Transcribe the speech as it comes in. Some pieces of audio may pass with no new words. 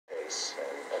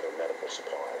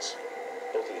supplies.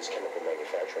 Both of these chemical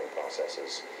manufacturing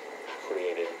processes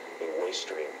created a waste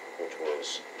stream which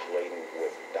was laden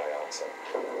with dioxin.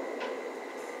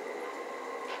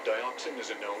 Dioxin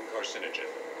is a known carcinogen,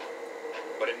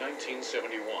 but in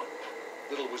 1971,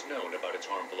 little was known about its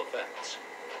harmful effects,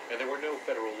 and there were no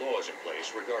federal laws in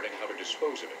place regarding how to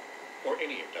dispose of it, or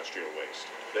any industrial waste.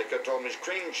 They could have told me it's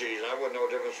cream cheese, and I wouldn't know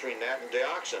the difference between that and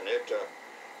dioxin.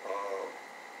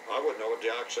 I wouldn't know what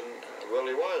dioxin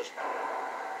really was.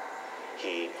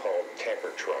 He hauled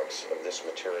tanker trucks of this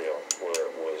material where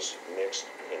it was mixed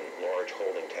in large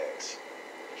holding tanks.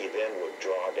 He then would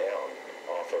draw down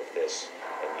off of this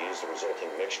and use the resulting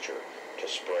mixture to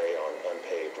spray on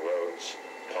unpaved roads,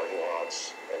 parking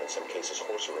lots, and in some cases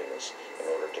horse arenas in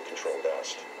order to control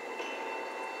dust.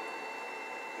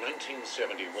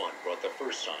 1971 brought the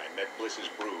first sign that Bliss's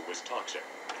brew was toxic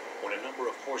when a number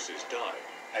of horses died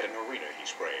at an arena he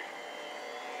sprayed.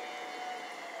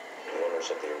 The owners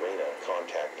of the arena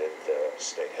contacted the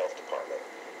state health department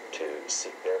to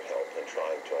seek their help in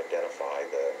trying to identify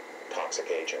the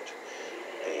toxic agent.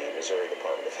 The Missouri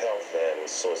Department of Health then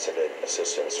solicited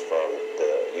assistance from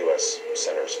the U.S.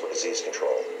 Centers for Disease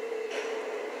Control.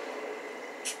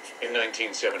 In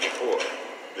 1974,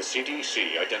 the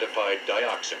CDC identified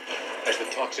dioxin as the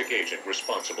toxic agent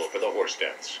responsible for the horse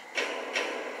deaths.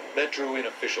 That drew in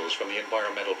officials from the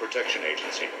Environmental Protection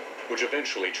Agency, which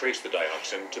eventually traced the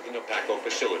dioxin to the Napaco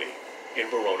facility in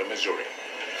Verona, Missouri,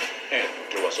 and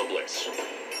to Russell Bliss.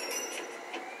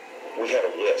 We had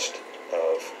a list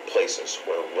of places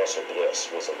where Russell Bliss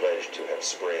was alleged to have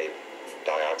sprayed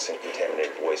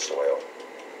dioxin-contaminated waste oil.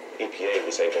 EPA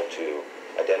was able to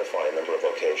identify a number of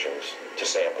locations to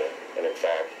sample, and in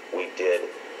fact, we did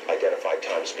identify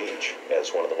Times Beach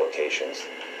as one of the locations.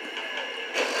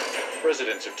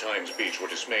 Residents of Times Beach were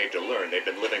dismayed to learn they'd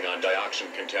been living on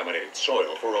dioxin-contaminated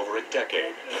soil for over a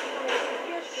decade.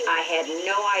 I had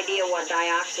no idea what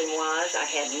dioxin was. I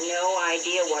had no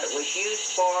idea what it was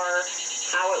used for,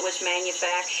 how it was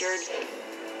manufactured.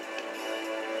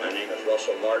 My name is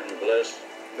Russell Martin Bliss.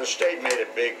 The state made a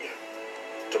big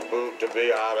taboo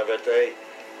out of it.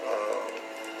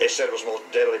 They said it was the most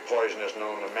deadly poisonous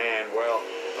known to man. Well,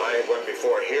 I went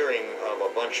before a hearing of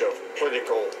a bunch of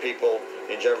political people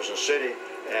in Jefferson City,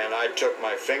 and I took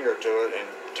my finger to it and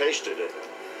tasted it,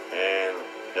 and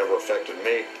it never affected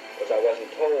me. Because I wasn't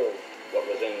told what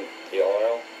was in the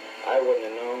oil, I wouldn't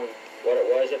have known what it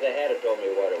was if they had told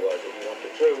me what it was. If you want the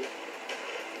truth,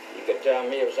 you could tell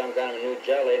me it was some kind of new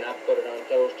jelly, and I'd put it on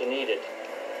toast and eat it.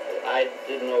 I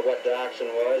didn't know what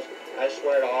dioxin was. I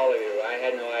swear to all of you, I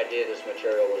had no idea this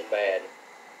material was bad.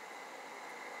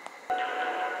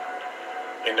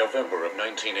 In November of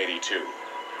 1982,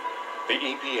 the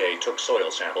EPA took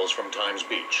soil samples from Times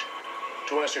Beach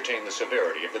to ascertain the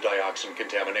severity of the dioxin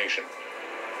contamination.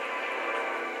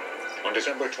 On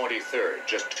December 23rd,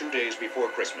 just 2 days before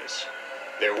Christmas,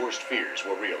 their worst fears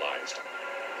were realized.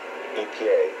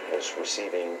 EPA was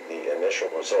receiving the initial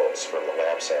results from the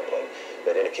lab sampling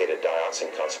that indicated dioxin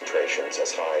concentrations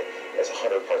as high as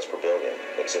 100 parts per billion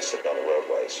existed on the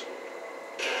roadways.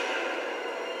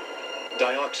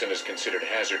 Dioxin is considered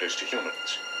hazardous to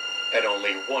humans at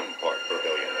only 1 part per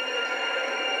billion.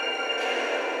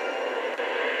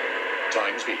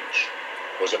 Times Beach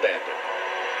was abandoned.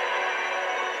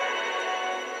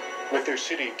 With their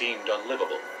city deemed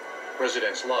unlivable,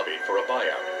 residents lobbied for a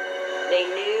buyout. They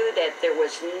knew that there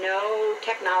was no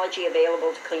technology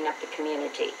available to clean up the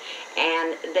community,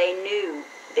 and they knew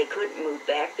they couldn't move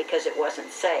back because it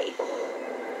wasn't safe.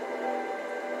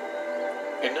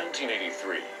 In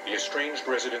 1983, the estranged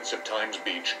residents of Times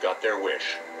Beach got their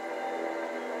wish.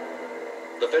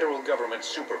 The federal government's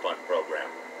Superfund program,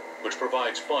 which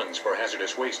provides funds for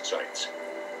hazardous waste sites,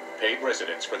 paid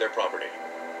residents for their property.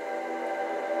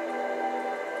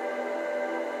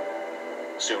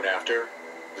 Soon after,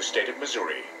 the state of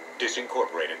Missouri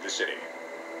disincorporated the city.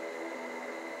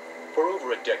 For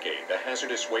over a decade, the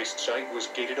hazardous waste site was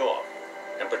gated off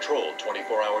and patrolled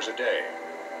 24 hours a day.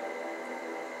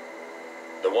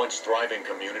 The once thriving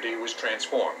community was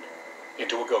transformed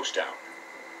into a ghost town.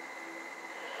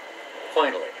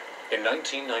 Finally, in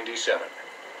 1997,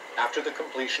 after the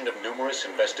completion of numerous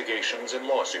investigations and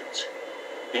lawsuits,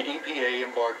 the EPA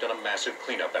embarked on a massive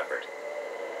cleanup effort.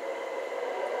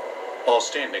 All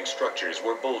standing structures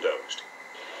were bulldozed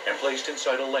and placed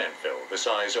inside a landfill the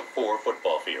size of 4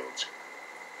 football fields.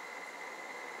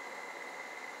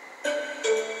 The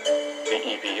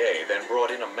EPA then brought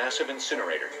in a massive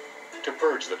incinerator to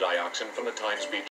purge the dioxin from the Times Beach